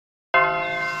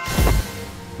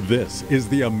This is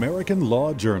the American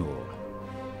Law Journal.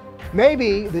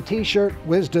 Maybe the t-shirt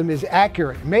wisdom is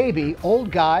accurate. Maybe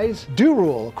old guys do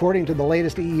rule, according to the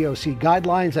latest EEOC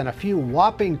guidelines and a few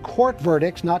whopping court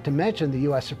verdicts, not to mention the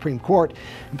U.S. Supreme Court.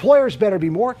 Employers better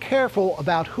be more careful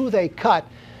about who they cut,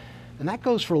 and that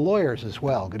goes for lawyers as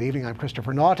well. Good evening, I'm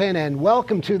Christopher Naughton, and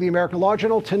welcome to the American Law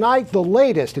Journal. Tonight, the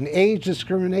latest in age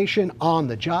discrimination on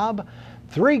the job.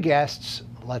 3 guests.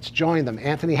 Let's join them.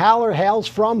 Anthony Haller hails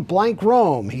from Blank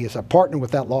Rome. He is a partner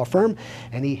with that law firm,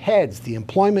 and he heads the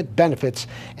employment benefits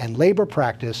and labor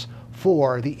practice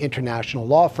for the international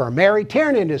law firm. Mary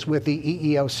Tiernan is with the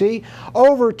EEOC.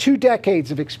 Over 2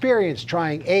 decades of experience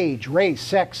trying age, race,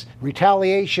 sex,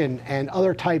 retaliation, and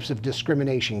other types of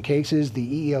discrimination cases.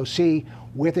 The EEOC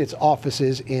with its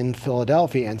offices in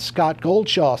Philadelphia. And Scott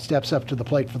Goldshaw steps up to the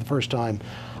plate for the first time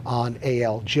on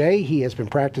ALJ. He has been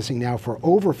practicing now for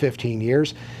over 15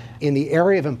 years in the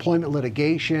area of employment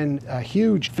litigation, a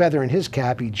huge feather in his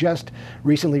cap. He just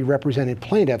recently represented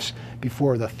plaintiffs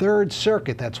before the Third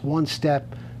Circuit, that's one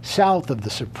step south of the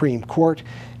Supreme Court,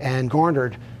 and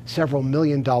garnered several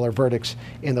million-dollar verdicts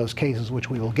in those cases,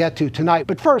 which we will get to tonight.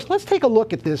 But first, let's take a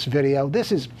look at this video.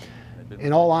 This is,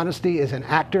 in all honesty, is an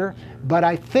actor, but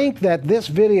I think that this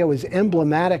video is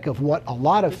emblematic of what a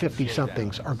lot of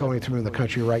 50-somethings are going through in the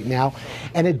country right now,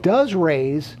 and it does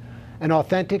raise an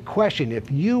authentic question. If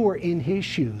you were in his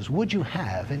shoes, would you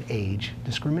have an age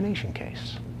discrimination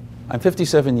case? I'm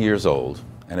 57 years old,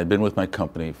 and I've been with my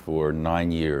company for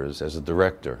 9 years as a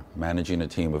director, managing a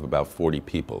team of about 40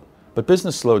 people. But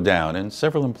business slowed down, and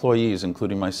several employees,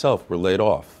 including myself, were laid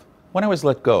off. When I was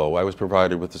let go, I was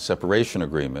provided with a separation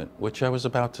agreement, which I was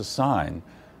about to sign,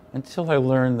 until I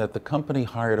learned that the company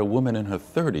hired a woman in her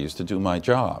 30s to do my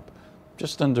job,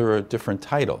 just under a different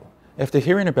title. After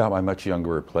hearing about my much younger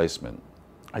replacement,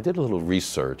 I did a little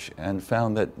research and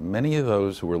found that many of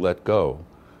those who were let go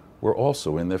were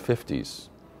also in their 50s,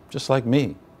 just like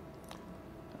me.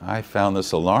 I found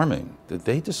this alarming. Did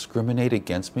they discriminate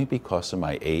against me because of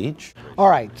my age? All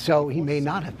right, so he may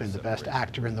not have been the best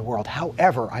actor in the world.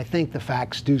 However, I think the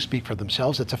facts do speak for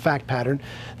themselves. It's a fact pattern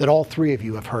that all 3 of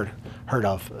you have heard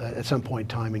of at some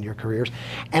point in time in your careers.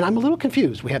 And I'm a little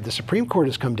confused. We have the Supreme Court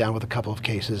has come down with a couple of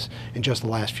cases in just the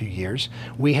last few years.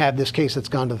 We have this case that's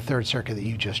gone to the Third Circuit that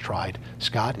you just tried,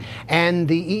 Scott, and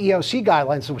the EEOC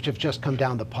guidelines, which have just come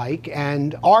down the pike.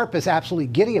 And ARP is absolutely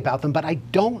giddy about them, but I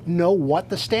don't know what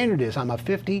the standard is. I'm a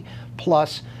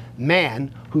 50-plus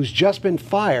man who's just been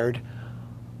fired.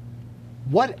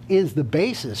 What is the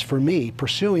basis for me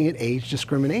pursuing an age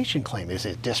discrimination claim? Is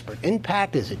it disparate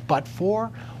impact? Is it but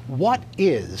for? What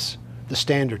is the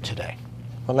standard today?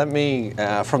 Well, let me,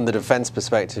 from the defense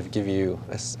perspective, give you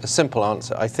a simple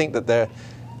answer. I think that there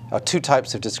are 2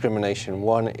 types of discrimination.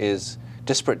 One is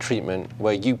disparate treatment,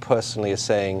 where you personally are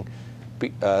saying,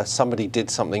 somebody did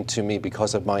something to me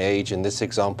because of my age. In this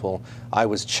example, I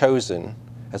was chosen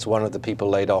as one of the people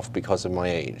laid off because of my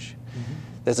age. Mm-hmm.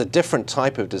 There's a different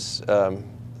type of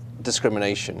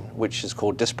discrimination, which is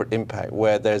called disparate impact,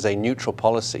 where there's a neutral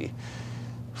policy.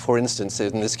 For instance,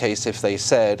 in this case, if they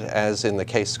said, as in the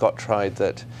case Scott tried,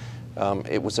 that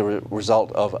it was a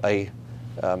result of a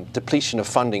depletion of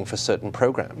funding for certain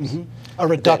programs. Mm-hmm. A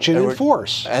reduction in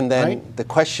force. And then right? The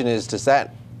question is,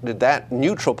 did that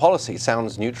neutral policy,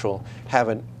 sounds neutral, have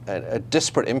a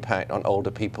disparate impact on older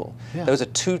people? Yeah. Those are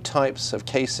 2 types of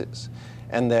cases,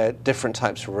 and they're different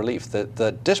types of relief.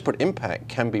 The disparate impact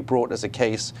can be brought as a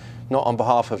case not on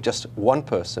behalf of just one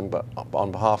person, but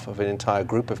on behalf of an entire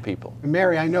group of people.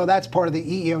 Mary, I know that's part of the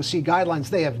EEOC guidelines.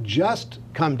 They have just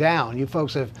come down. You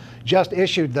folks have just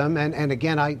issued them, and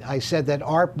again, I said that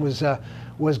ARP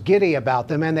was giddy about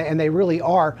them, and they really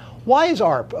are. Why is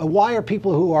ARP? Why are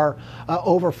people who are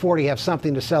over 40 have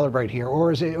something to celebrate here,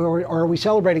 or are we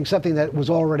celebrating something that was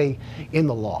already in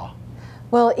the law?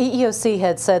 Well, EEOC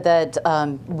had said that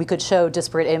we could show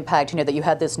disparate impact, that you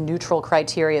had this neutral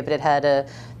criteria, but it had a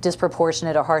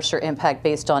disproportionate or harsher impact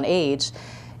based on age.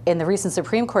 In the recent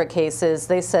Supreme Court cases,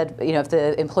 they said, if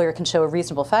the employer can show a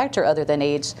reasonable factor other than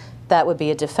age, that would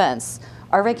be a defense.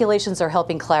 Our regulations are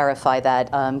helping clarify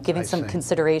that, giving some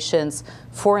considerations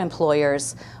for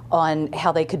employers on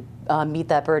how they could meet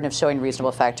that burden of showing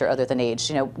reasonable factor other than age.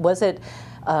 Was it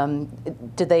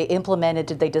did they implement it?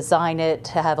 Did they design it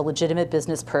to have a legitimate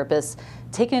business purpose,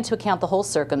 taking into account the whole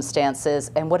circumstances,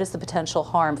 and what is the potential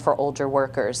harm for older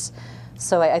workers?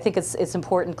 So I think it's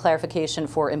important clarification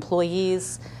for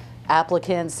employees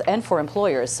applicants and for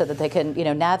employers so that they can,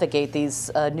 navigate these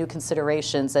new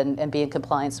considerations and be in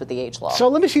compliance with the age law. So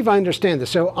let me see if I understand this.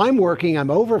 So I'm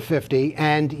over 50,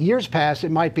 and years past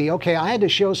it might be, okay, I had to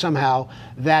show somehow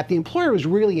that the employer was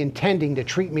really intending to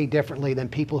treat me differently than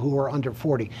people who are under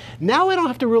 40. Now I don't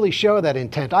have to really show that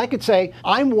intent. I could say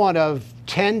I'm one of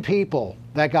 10 people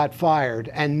that got fired,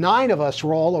 and 9 of us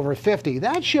were all over 50.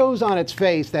 That shows on its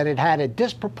face that it had a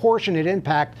disproportionate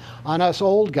impact on us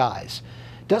old guys.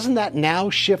 Doesn't that now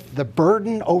shift the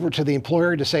burden over to the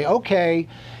employer to say, okay,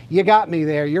 you got me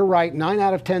there, you're right, 9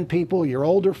 out of 10 people, you're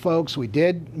older folks, we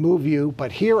did move you,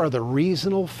 but here are the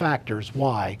reasonable factors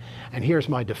why, and here's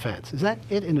my defense. Is that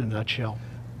it in a nutshell?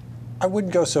 I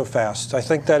wouldn't go so fast. I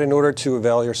think that in order to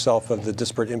avail yourself of the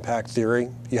disparate impact theory,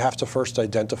 you have to first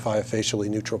identify a facially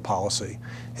neutral policy.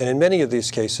 And in many of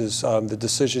these cases, the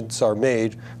decisions are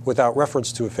made without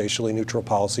reference to a facially neutral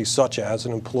policy, such as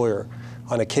an employer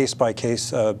on a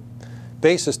case-by-case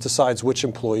basis decides which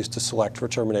employees to select for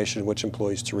termination and which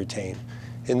employees to retain.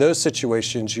 In those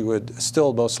situations, you would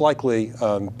still most likely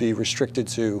be restricted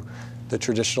to the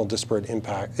traditional disparate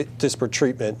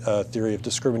treatment theory of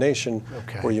discrimination,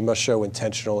 where you must show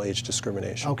intentional age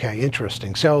discrimination. Okay,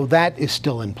 interesting. So that is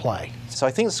still in play. So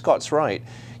I think Scott's right.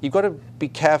 You've got to be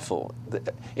careful.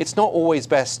 It's not always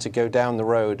best to go down the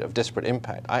road of disparate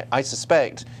impact. I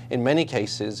suspect in many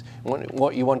cases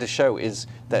what you want to show is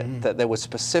that there was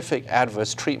specific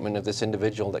adverse treatment of this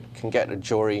individual that can get a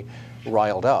jury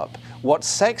riled up. What's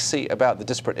sexy about the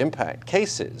disparate impact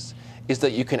cases is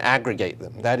that you can aggregate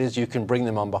them. That is, you can bring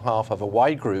them on behalf of a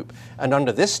wide group. And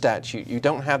under this statute, you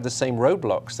don't have the same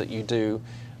roadblocks that you do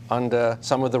under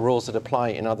some of the rules that apply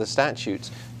in other statutes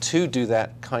to do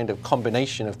that kind of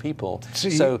combination of people.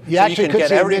 So you actually can could get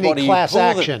see a everybody, mini class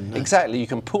action. Exactly, you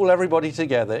can pool everybody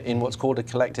together in what's called a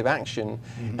collective action,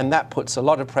 and that puts a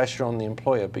lot of pressure on the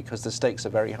employer because the stakes are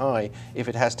very high if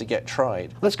it has to get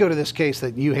tried. Let's go to this case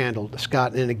that you handled,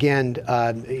 Scott. And again,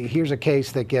 here's a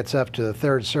case that gets up to the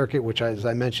Third Circuit, which, as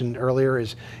I mentioned earlier,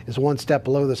 is one step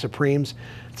below the Supremes.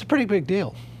 It's a pretty big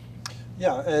deal.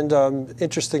 Yeah, and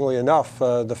interestingly enough,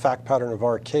 the fact pattern of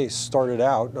our case started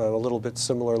out a little bit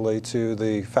similarly to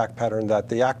the fact pattern that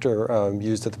the actor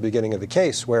used at the beginning of the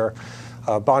case, where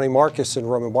Bonnie Marcus and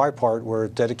Roman Weipart were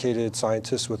dedicated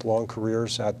scientists with long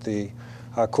careers at the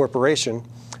corporation,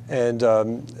 and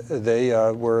they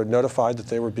were notified that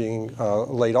they were being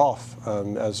laid off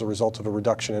as a result of a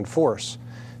reduction in force.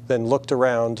 Then looked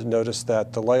around, noticed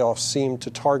that the layoffs seemed to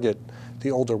target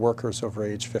the older workers over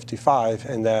age 55,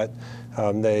 and that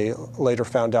they later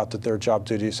found out that their job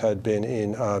duties had been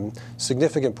in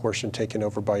significant portion taken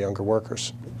over by younger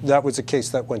workers. That was a case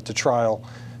that went to trial.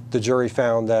 The jury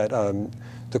found that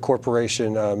the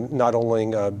corporation not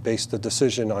only based the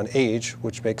decision on age,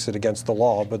 which makes it against the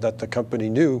law, but that the company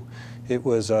knew it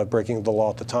was breaking the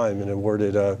law at the time and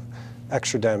awarded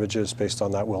extra damages based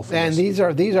on that willfulness. And these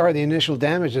are the initial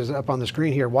damages up on the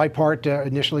screen here. Weipart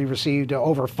initially received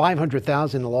over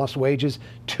 $500,000 in lost wages,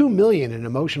 $2 million in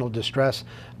emotional distress.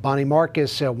 Bonnie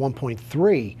Marcus,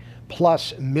 1.3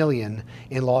 plus million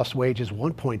in lost wages,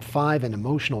 1.5 in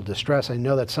emotional distress. I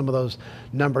know that some of those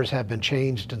numbers have been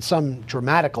changed, and some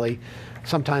dramatically.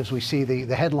 Sometimes we see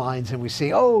the headlines and we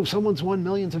see, oh, someone's won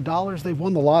millions of dollars, they've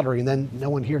won the lottery, and then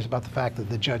no one hears about the fact that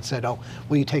the judge said, oh,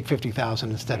 well, you take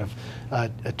 50,000 instead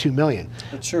of 2 million.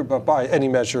 Sure, but by any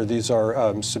measure, these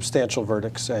are substantial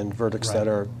verdicts, and verdicts that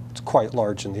are quite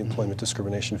large in the employment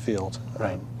discrimination field.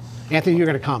 Right. Anthony, you're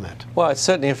going to comment. Well, it's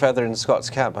certainly a feather in Scott's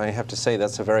cap. I have to say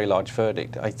that's a very large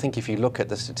verdict. I think if you look at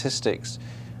the statistics,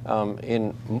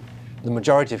 in the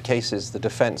majority of cases, the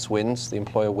defense wins, the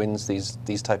employer wins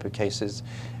these type of cases.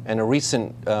 And a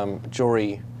recent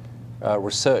jury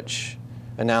research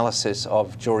analysis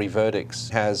of jury verdicts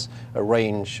has a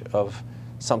range of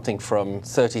something from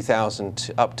 30,000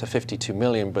 to up to 52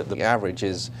 million, but the average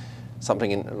is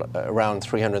something in around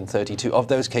 332 of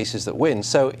those cases that win.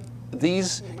 So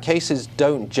these cases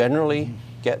don't generally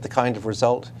get the kind of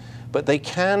result, but they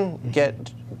can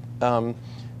get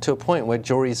to a point where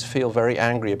juries feel very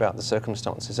angry about the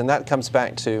circumstances. And that comes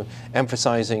back to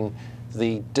emphasizing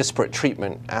the disparate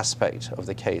treatment aspect of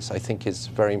the case, I think, is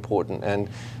very important. And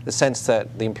the sense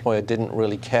that the employer didn't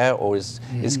really care, or is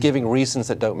giving reasons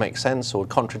that don't make sense, or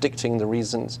contradicting the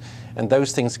reasons, and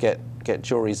those things get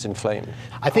juries inflamed.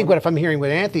 I think if I'm hearing what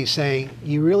Anthony's saying,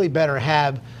 you really better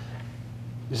have,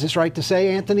 is this right to say,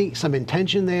 Anthony, some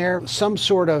intention there, some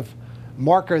sort of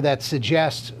marker that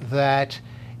suggests that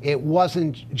it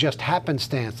wasn't just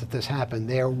happenstance that this happened.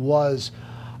 There was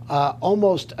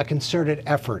almost a concerted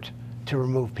effort to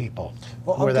remove people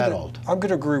Well, who are that old? I'm going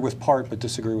to agree with part, but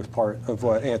disagree with part of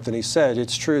what Anthony said.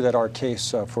 It's true that our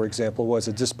case, for example, was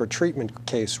a disparate treatment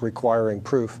case requiring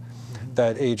proof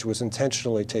that age was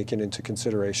intentionally taken into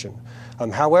consideration.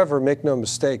 However, make no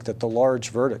mistake that the large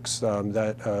verdicts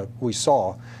that we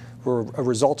saw were a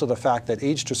result of the fact that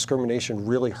age discrimination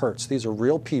really hurts. These are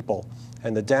real people,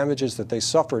 and the damages that they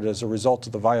suffered as a result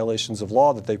of the violations of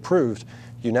law that they proved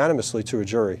unanimously to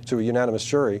a unanimous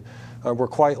jury, were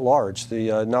quite large. The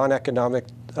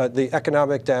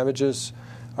economic damages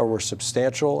were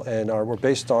substantial and were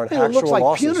based on actual losses. It looks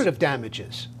like punitive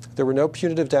damages. There were no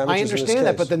punitive damages I in this understand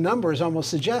that, case. but the numbers almost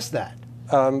suggest that.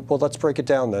 Well, let's break it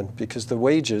down then, because the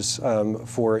wages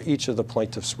for each of the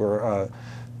plaintiffs were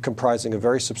comprising a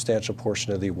very substantial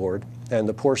portion of the award, and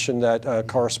the portion that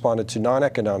corresponded to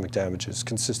non-economic damages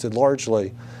consisted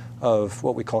largely of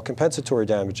what we call compensatory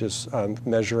damages,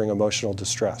 measuring emotional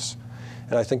distress.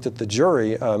 And I think that the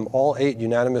jury, all 8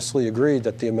 unanimously agreed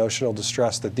that the emotional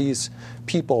distress that these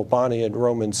people, Bonnie and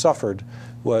Roman, suffered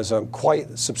was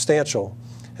quite substantial,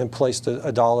 and placed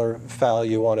a dollar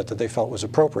value on it that they felt was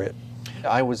appropriate.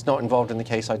 I was not involved in the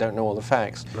case. I don't know all the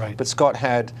facts. Right. But Scott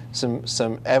had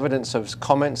some evidence of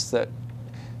comments that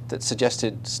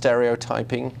suggested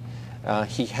stereotyping.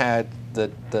 He had the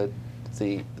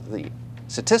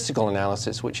statistical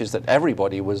analysis, which is that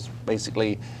everybody was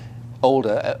basically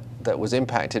older that was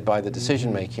impacted by the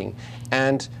decision making,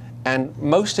 and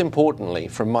most importantly,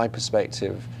 from my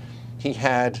perspective, he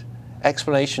had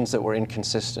explanations that were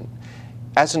inconsistent.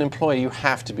 As an employer, you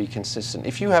have to be consistent.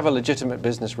 If you have a legitimate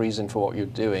business reason for what you're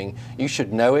doing, you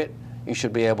should know it, you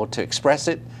should be able to express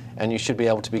it, and you should be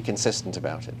able to be consistent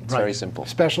about it. It's very simple.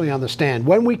 Especially on the stand.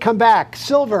 When we come back,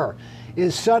 silver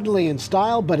is suddenly in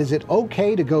style, but is it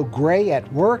okay to go gray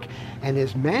at work? And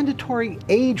is mandatory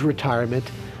age retirement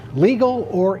legal,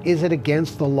 or is it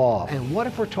against the law? And what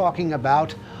if we're talking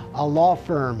about a law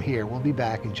firm here? We'll be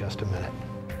back in just a minute.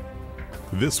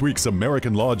 This week's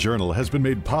American Law Journal has been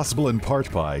made possible in part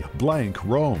by Blank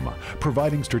Rome,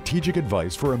 providing strategic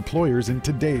advice for employers in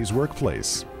today's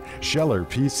workplace. Scheller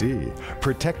PC,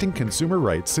 protecting consumer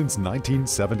rights since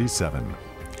 1977.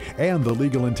 And The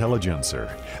Legal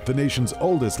Intelligencer, the nation's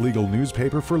oldest legal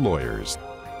newspaper for lawyers.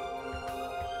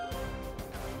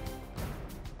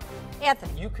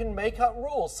 Anthony. You can make up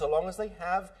rules so long as they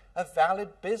have a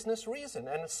valid business reason,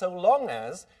 and so long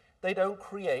as they don't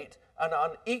create an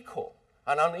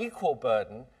unequal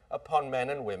burden upon men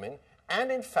and women.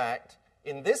 And in fact,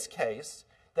 in this case,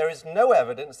 there is no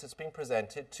evidence that's been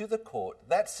presented to the court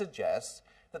that suggests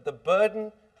that the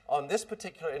burden on this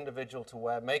particular individual to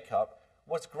wear makeup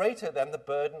was greater than the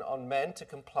burden on men to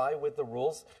comply with the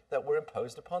rules that were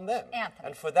imposed upon them. Anthony.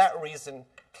 And for that reason,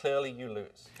 clearly you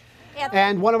lose.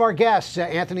 And one of our guests,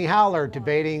 Anthony Howler,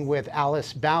 debating with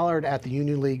Alice Ballard at the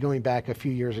Union League going back a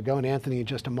few years ago. And Anthony, in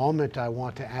just a moment, I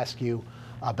want to ask you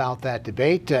about that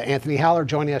debate. Anthony Howler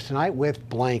joining us tonight with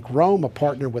Blank Rome, a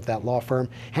partner with that law firm,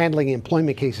 handling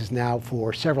employment cases now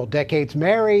for several decades.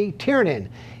 Mary Tiernan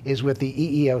is with the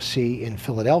EEOC in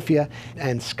Philadelphia.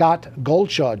 And Scott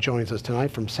Goldshaw joins us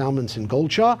tonight from Salmonson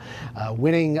Goldshaw,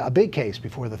 winning a big case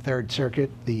before the Third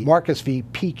Circuit, the Marcus v.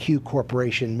 PQ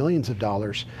Corporation, millions of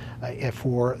dollars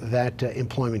for that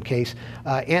employment case.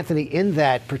 Anthony, in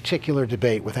that particular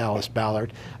debate with Alice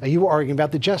Ballard, you were arguing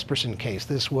about the Jesperson case.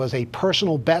 This was a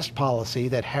personal best policy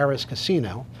that Harris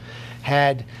Casino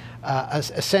had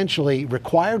essentially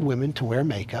required women to wear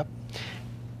makeup.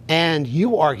 And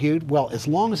you argued, well, as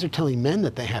long as they're telling men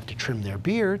that they have to trim their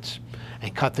beards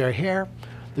and cut their hair,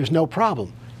 there's no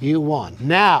problem. You won.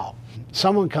 Now,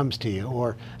 someone comes to you,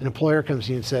 or an employer comes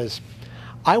to you and says,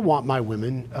 I want my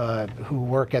women who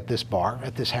work at this bar,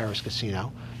 at this Harris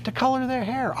Casino, to color their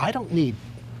hair. I don't need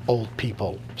old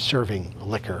people serving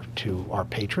liquor to our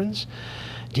patrons.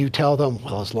 Do you tell them,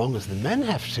 well, as long as the men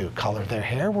have to color their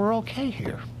hair, we're okay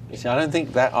here? You see, I don't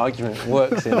think that argument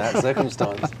works in that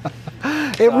circumstance.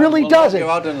 It really doesn't. You're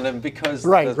out on them because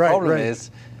the problem is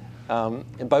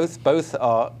both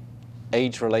are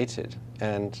age-related,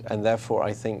 and therefore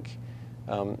I think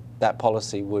that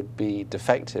policy would be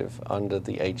defective under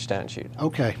the age statute.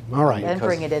 Okay, all right. And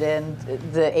bringing it in,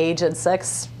 the age and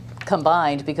sex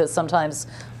combined, because sometimes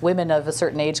women of a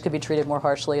certain age could be treated more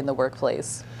harshly in the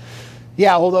workplace.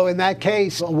 Yeah, although in that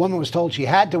case, a woman was told she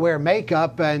had to wear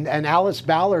makeup, and Alice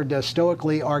Ballard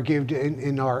stoically argued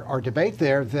in our debate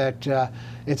there that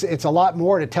It's a lot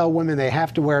more to tell women they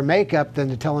have to wear makeup than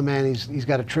to tell a man he's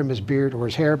got to trim his beard or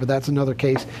his hair, but that's another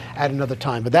case at another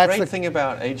time. But that's the great thing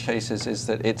about age cases is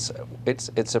that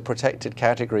it's a protected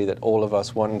category that all of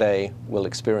us one day will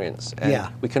experience, and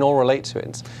we can all relate to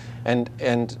it. And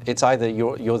it's either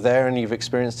you're there and you've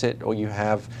experienced it, or you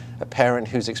have a parent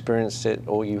who's experienced it,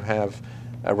 or you have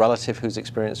a relative who's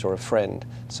experienced, or a friend.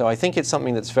 So I think it's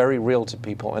something that's very real to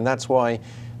people, and that's why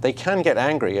they can get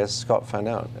angry, as Scott found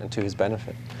out, and to his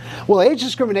benefit. Well, age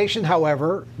discrimination,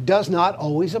 however, does not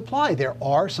always apply. There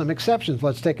are some exceptions.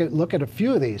 Let's take a look at a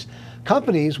few of these.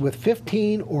 Companies with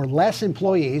 15 or less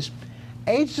employees,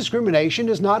 age discrimination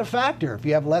is not a factor. If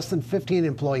you have less than 15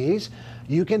 employees,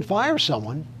 you can fire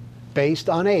someone based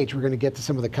on age. We're going to get to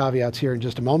some of the caveats here in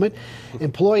just a moment.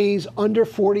 Employees under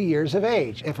 40 years of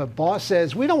age. If a boss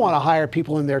says, we don't want to hire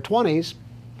people in their 20s,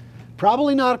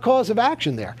 probably not a cause of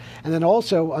action there. And then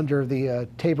also under the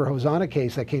Tabor-Hosanna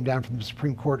case that came down from the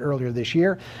Supreme Court earlier this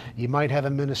year, you might have a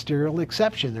ministerial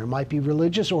exception. There might be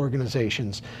religious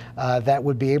organizations that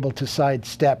would be able to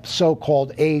sidestep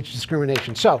so-called age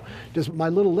discrimination. So does my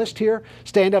little list here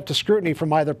stand up to scrutiny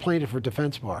from either plaintiff or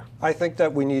defense bar? I think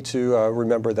that we need to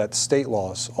remember that state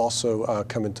laws also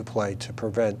come into play to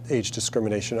prevent age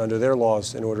discrimination under their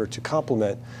laws in order to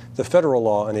complement the federal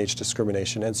law on age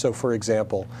discrimination. And so, for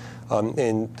example,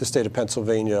 in the state of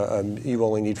Pennsylvania, you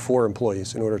only need 4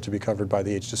 employees in order to be covered by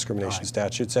the age discrimination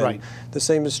statutes. And the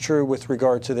same is true with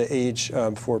regard to the age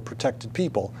for protected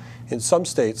people. In some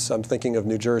states, I'm thinking of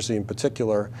New Jersey in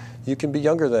particular, you can be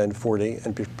younger than 40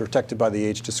 and be protected by the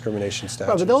age discrimination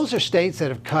statute. But those are states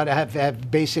that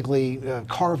have basically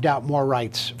carved out more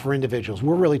rights for individuals.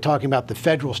 We're really talking about the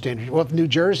federal standard. Well, New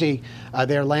Jersey,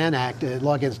 their Land Act,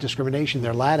 Law Against Discrimination,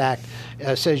 their LAD Act,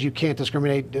 says you can't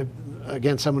discriminate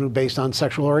against someone who based on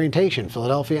sexual orientation.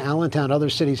 Philadelphia, Allentown, other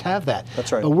cities have that.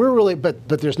 That's right. But we're really, but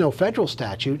there's no federal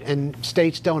statute, and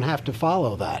states don't have to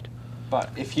follow that. But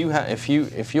if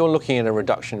you're looking at a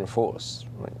reduction in force,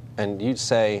 right, and you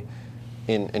say,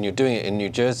 and you're doing it in New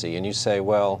Jersey, and you say,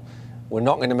 well, we're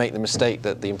not going to make the mistake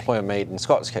that the employer made in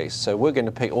Scott's case, so we're going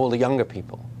to pick all the younger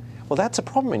people. Well, that's a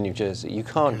problem in New Jersey. You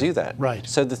can't do that. Right.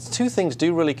 So the two things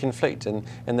do really conflict, and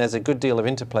there's a good deal of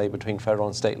interplay between federal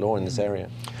and state law in this area.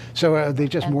 So are they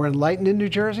just more enlightened in New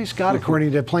Jersey, Scott?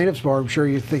 According to plaintiffs' bar, I'm sure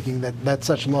you're thinking that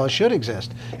such laws should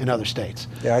exist in other states.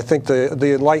 Yeah, I think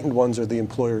the enlightened ones are the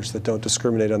employers that don't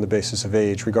discriminate on the basis of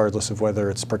age, regardless of whether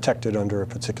it's protected under a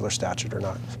particular statute or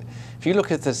not. If you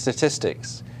look at the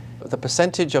statistics, the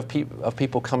percentage of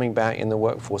people coming back in the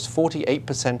workforce,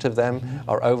 48% of them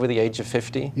are over the age of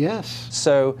 50. Yes.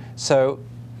 So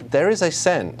there is a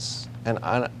sense, and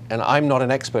I'm not an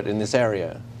expert in this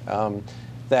area,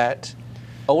 that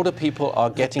older people are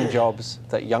getting jobs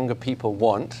that younger people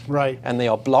want, right, and they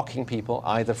are blocking people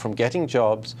either from getting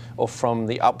jobs or from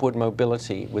the upward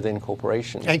mobility within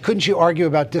corporations. And couldn't you argue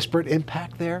about disparate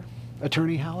impact there,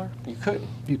 Attorney Haller? You could.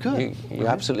 You could. You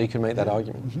absolutely can make that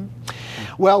argument.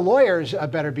 Well, lawyers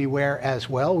better beware as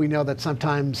well. We know that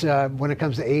sometimes when it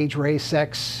comes to age, race,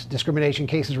 sex, discrimination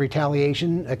cases,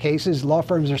 retaliation cases, law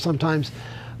firms are sometimes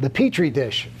the petri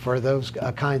dish for those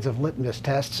kinds of litmus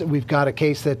tests. We've got a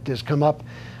case that has come up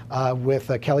with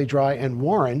Kelly Dry and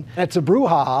Warren. It's a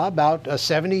brouhaha about a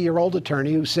 70-year-old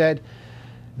attorney who said,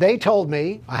 they told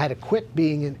me I had to quit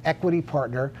being an equity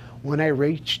partner when I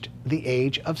reached the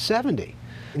age of 70.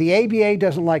 The ABA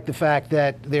doesn't like the fact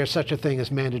that there's such a thing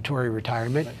as mandatory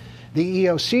retirement. The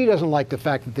EOC doesn't like the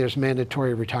fact that there's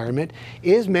mandatory retirement.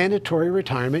 Is mandatory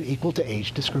retirement equal to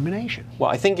age discrimination?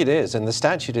 Well, I think it is, and the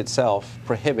statute itself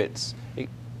prohibits,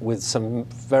 with some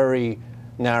very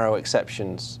narrow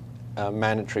exceptions,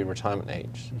 mandatory retirement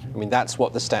age. I mean, that's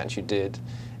what the statute did,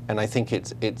 and I think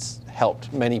it's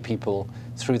helped many people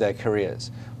through their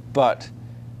careers. But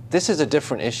this is a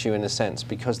different issue in a sense,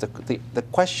 because the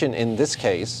question in this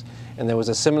case, and there was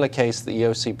a similar case the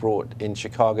EOC brought in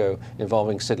Chicago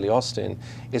involving Sidley Austin,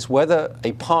 is whether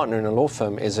a partner in a law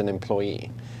firm is an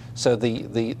employee. So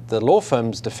the law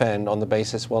firms defend on the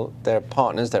basis, well, they're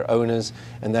partners, they're owners,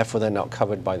 and therefore they're not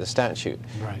covered by the statute.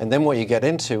 Right. And then what you get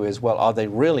into is, well, are they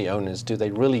really owners? Do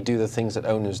they really do the things that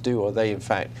owners do? Or are they, in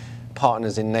fact,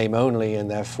 partners in name only,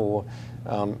 and therefore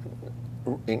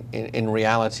in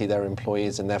reality they're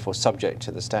employees and therefore subject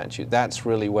to the statute? That's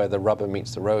really where the rubber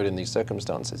meets the road in these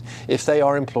circumstances. If they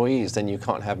are employees, then you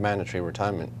can't have mandatory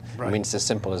retirement. Right. I mean, it's as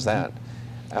simple as that.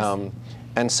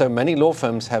 And so many law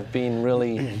firms have been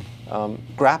really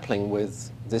grappling with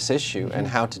this issue and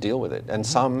how to deal with it. And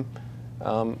some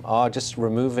are just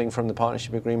removing from the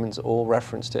partnership agreements all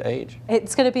reference to age.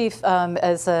 It's going to be,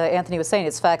 as Anthony was saying,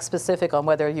 it's fact specific on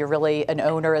whether you're really an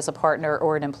owner as a partner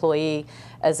or an employee,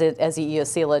 as the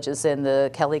EEOC alleges in the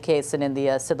Kelly case and in the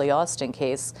Sidley Austin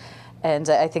case. And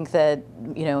I think that,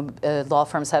 you know, law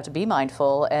firms have to be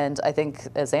mindful. And I think,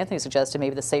 as Anthony suggested,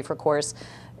 maybe the safer course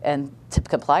and to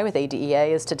comply with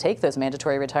ADEA is to take those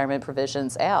mandatory retirement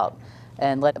provisions out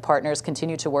and let the partners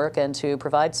continue to work and to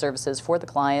provide services for the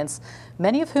clients,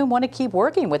 many of whom want to keep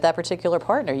working with that particular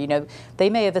partner. You know, they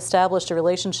may have established a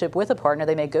relationship with a partner.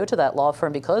 They may go to that law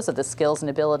firm because of the skills and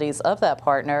abilities of that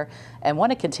partner and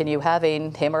want to continue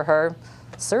having him or her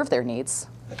serve their needs.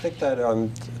 I think that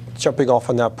jumping off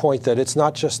on that point, that it's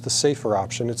not just the safer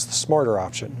option, it's the smarter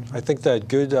option. I think that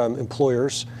good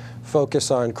employers focus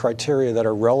on criteria that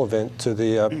are relevant to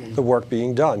the work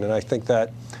being done. And I think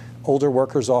that older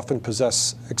workers often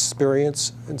possess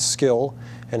experience and skill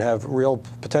and have real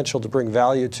potential to bring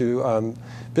value to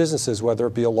businesses, whether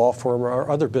it be a law firm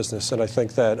or other business. And I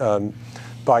think that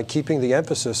by keeping the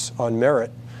emphasis on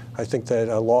merit, I think that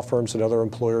law firms and other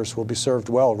employers will be served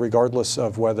well, regardless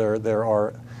of whether there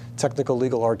are technical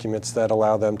legal arguments that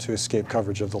allow them to escape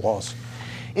coverage of the laws.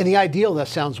 In the ideal, that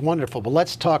sounds wonderful, but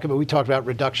let's talk about, we talked about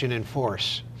reduction in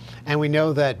force. And we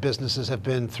know that businesses have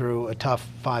been through a tough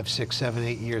 5, 6, 7,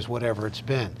 8 years, whatever it's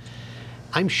been.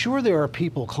 I'm sure there are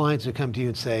people, clients who come to you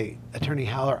and say, Attorney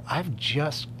Haller, I've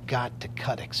just got to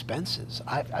cut expenses.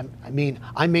 I mean,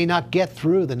 I may not get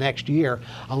through the next year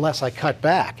unless I cut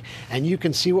back. And you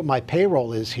can see what my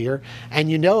payroll is here. And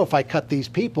you know if I cut these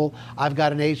people, I've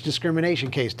got an age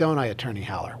discrimination case, don't I, Attorney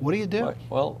Haller? What do you do?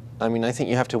 Well, I mean, I think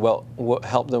you have to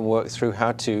help them work through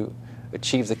how to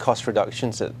achieve the cost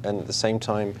reductions and at the same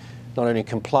time not only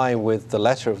comply with the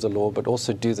letter of the law, but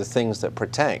also do the things that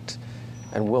protect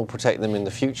and will protect them in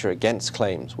the future against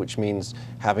claims, which means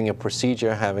having a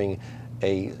procedure, having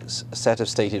a set of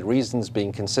stated reasons,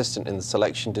 being consistent in the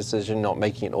selection decision, not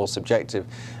making it all subjective.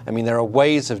 I mean, there are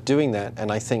ways of doing that,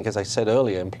 and I think, as I said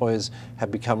earlier, employers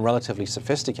have become relatively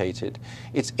sophisticated.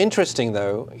 It's interesting,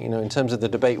 though, you know, in terms of the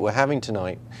debate we're having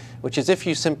tonight, which is if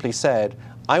you simply said,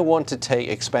 I want to take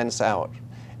expense out,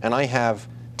 and I have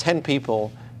 10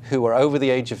 people who are over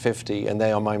the age of 50, and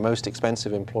they are my most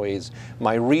expensive employees.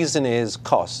 My reason is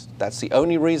cost. That's the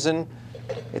only reason.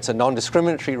 It's a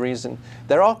non-discriminatory reason.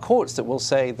 There are courts that will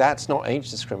say that's not age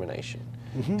discrimination.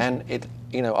 And it,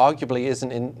 you know, arguably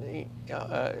isn't in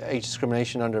age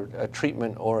discrimination under a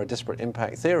treatment or a disparate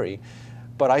impact theory.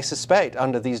 But I suspect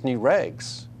under these new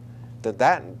regs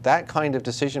that kind of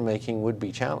decision-making would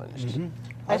be challenged.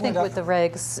 I think with the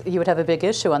regs, you would have a big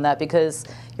issue on that because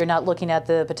you're not looking at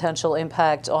the potential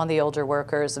impact on the older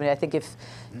workers. I mean, I think if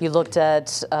you looked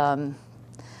at,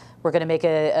 we're going to make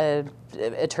a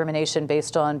termination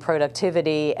based on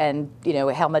productivity and, you know,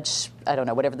 how much, I don't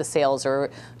know, whatever the sales or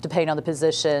depending on the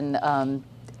position,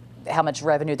 how much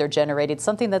revenue they're generating,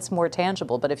 something that's more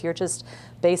tangible. But if you're just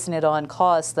basing it on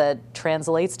costs that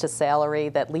translates to salary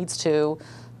that leads to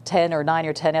 10 or 9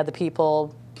 or 10 other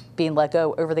people being let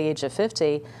go over the age of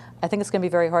 50, I think it's going to be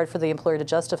very hard for the employer to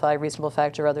justify a reasonable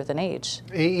factor other than age.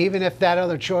 Even if that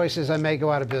other choice is I may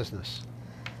go out of business.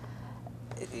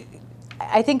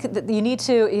 I think that you need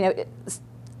to, you know,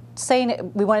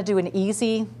 saying we want to do an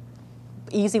easy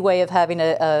way of having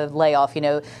a layoff, you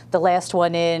know, the last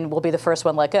one in will be the first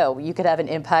one let go. You could have an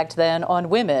impact then on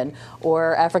women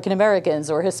or African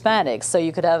Americans or Hispanics, so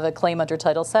you could have a claim under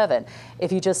Title VII.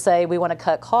 If you just say we want to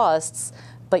cut costs,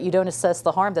 but you don't assess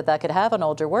the harm that that could have on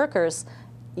older workers,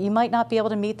 you might not be able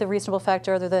to meet the reasonable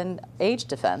factor other than age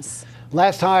defense.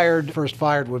 Last hired, first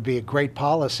fired would be a great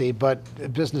policy,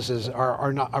 but businesses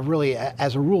are really,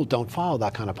 as a rule, don't follow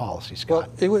that kind of policy, Scott.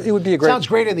 Well, it would be a great... Sounds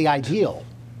great in the ideal.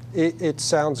 It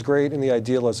sounds great in the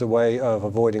ideal as a way of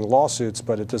avoiding lawsuits,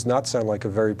 but it does not sound like a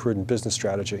very prudent business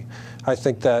strategy. I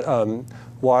think that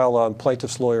while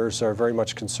plaintiffs' lawyers are very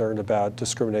much concerned about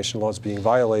discrimination laws being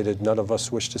violated, none of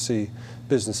us wish to see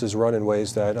businesses run in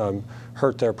ways that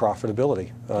hurt their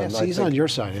profitability. Yes, he's on your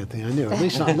side, Anthony. I knew, at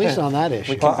least on that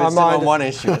issue. I'm on one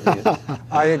issue.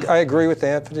 I agree with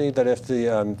Anthony that if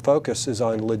the focus is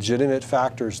on legitimate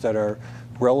factors that are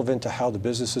relevant to how the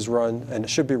business is run and it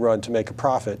should be run to make a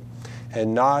profit,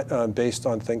 and not based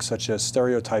on things such as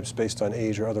stereotypes based on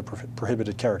age or other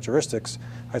prohibited characteristics,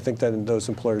 I think that those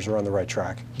employers are on the right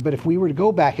track. But if we were to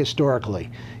go back historically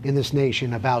in this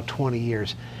nation about 20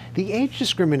 years, the age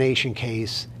discrimination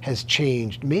case has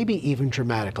changed, maybe even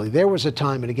dramatically. There was a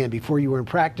time, and again, before you were in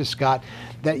practice, Scott,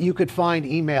 that you could find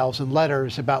emails and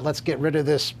letters about let's get rid of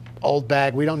this old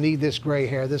bag, we don't need this gray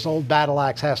hair, this old battle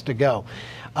axe has to go.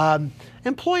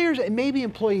 Employers and maybe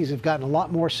employees have gotten a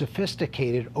lot more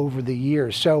sophisticated over the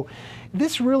years. So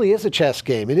this really is a chess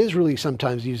game. It is really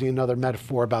sometimes using another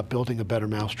metaphor about building a better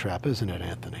mousetrap, isn't it,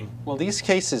 Anthony? Well, these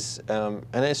cases, and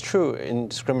it's true in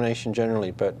discrimination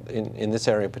generally, but in this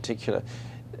area in particular,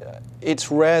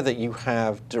 it's rare that you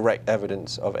have direct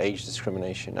evidence of age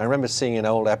discrimination. I remember seeing an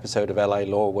old episode of LA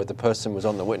Law where the person was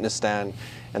on the witness stand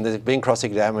and they're being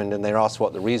cross-examined and they're asked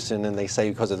what the reason, and they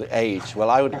say because of the age. Well,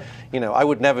 I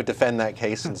would never defend that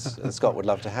case, and Scott would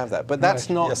love to have that. But that's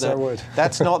not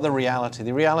that's not the reality.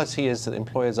 The reality is that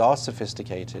employers are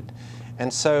sophisticated,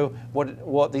 and so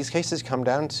what these cases come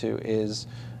down to is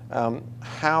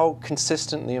how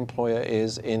consistent the employer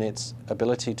is in its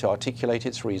ability to articulate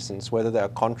its reasons, whether there are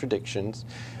contradictions,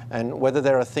 and whether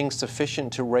there are things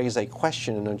sufficient to raise a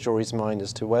question in a jury's mind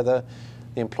as to whether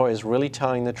the employer is really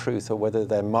telling the truth or whether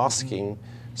they're masking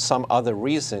some other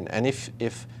reason. And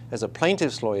if as a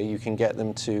plaintiff's lawyer, you can get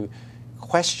them to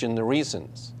question the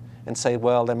reasons and say,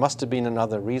 well, there must have been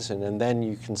another reason, and then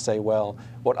you can say, well,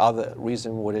 what other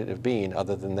reason would it have been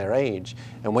other than their age?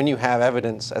 And when you have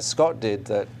evidence, as Scott did,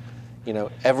 that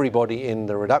everybody in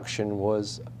the reduction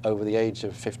was over the age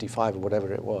of 55 or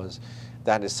whatever it was,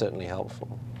 that is certainly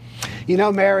helpful.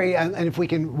 Mary, and if we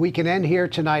can end here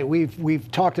tonight,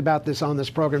 we've talked about this on this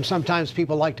program. Sometimes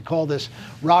people like to call this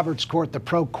Roberts Court the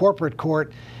pro-corporate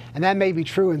court, and that may be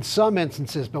true in some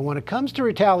instances, but when it comes to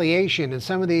retaliation and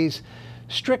some of these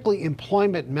strictly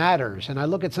employment matters, and I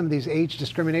look at some of these age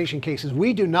discrimination cases,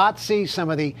 we do not see some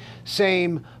of the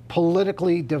same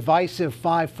politically divisive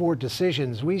 5-4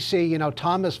 decisions. We see,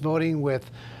 Thomas voting with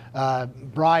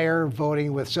Breyer,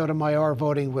 voting with Sotomayor,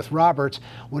 voting with Roberts.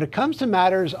 When it comes to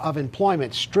matters of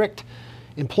employment, strict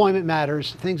employment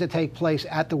matters, things that take place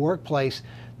at the workplace,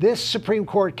 this Supreme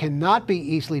Court cannot be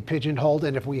easily pigeonholed.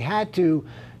 And if we had to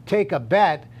take a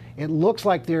bet, it looks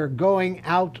like they're going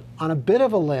out on a bit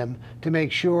of a limb to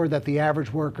make sure that the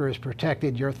average worker is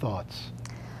protected. Your thoughts?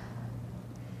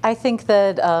 I think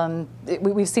that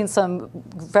we've seen some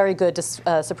very good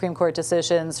Supreme Court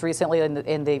decisions recently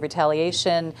in the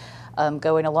retaliation,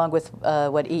 going along with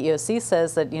what EEOC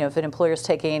says, that if an employer is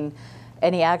taking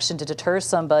any action to deter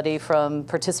somebody from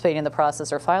participating in the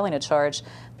process or filing a charge,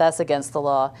 that's against the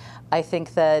law. I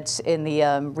think that in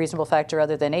the reasonable factor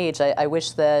other than age, I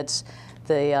wish that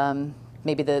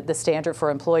maybe the standard for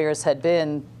employers had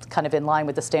been kind of in line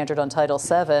with the standard on Title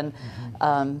VII.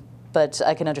 But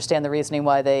I can understand the reasoning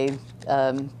why they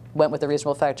went with the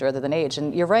reasonable factor other than age.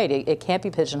 And you're right, it can't be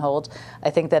pigeonholed. I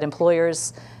think that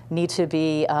employers need to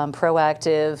be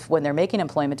proactive when they're making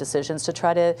employment decisions to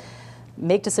try to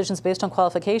make decisions based on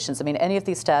qualifications. I mean, any of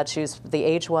these statutes, the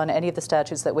age one, any of the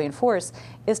statutes that we enforce,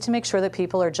 is to make sure that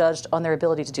people are judged on their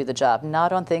ability to do the job,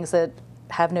 not on things that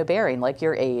have no bearing, like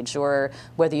your age or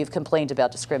whether you've complained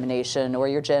about discrimination or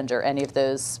your gender, any of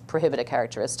those prohibited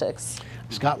characteristics.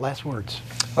 Scott, last words.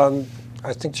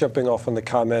 I think jumping off on the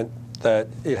comment that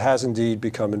it has indeed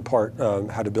become in part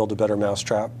how to build a better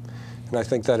mousetrap. And I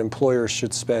think that employers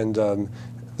should spend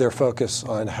their focus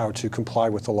on how to comply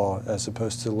with the law as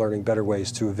opposed to learning better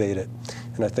ways to evade it.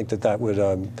 And I think that would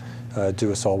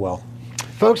do us all well.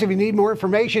 Folks, if you need more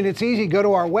information, it's easy. Go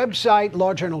to our website,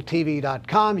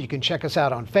 lawjournaltv.com. You can check us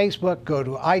out on Facebook. Go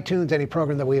to iTunes. Any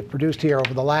program that we have produced here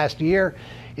over the last year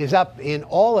is up in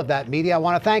all of that media. I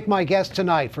want to thank my guest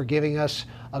tonight for giving us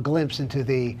a glimpse into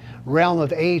the realm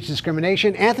of age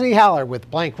discrimination. Anthony Haller with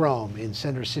Blank Rome in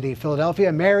Center City,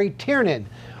 Philadelphia. Mary Tiernan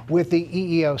with the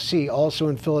EEOC, also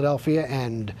in Philadelphia.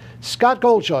 And Scott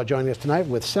Goldshaw joining us tonight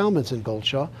with Salmons and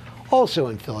Goldshaw, also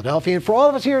in Philadelphia. And for all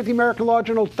of us here at the American Law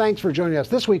Journal, thanks for joining us.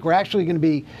 This week, we're actually going to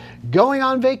be going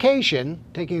on vacation,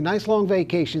 taking a nice long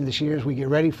vacation this year as we get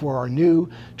ready for our new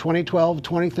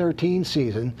 2012-2013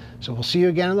 season. So we'll see you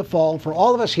again in the fall. And for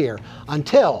all of us here,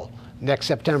 until next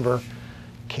September,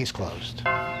 case closed.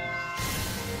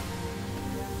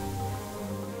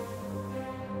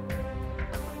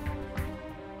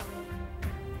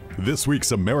 This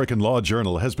week's American Law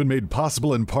Journal has been made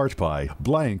possible in part by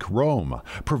Blank Rome,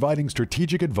 providing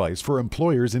strategic advice for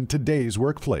employers in today's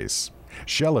workplace.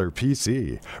 Scheller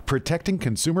PC, protecting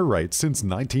consumer rights since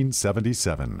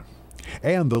 1977.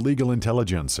 And The Legal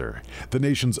Intelligencer, the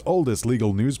nation's oldest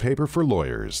legal newspaper for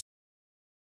lawyers.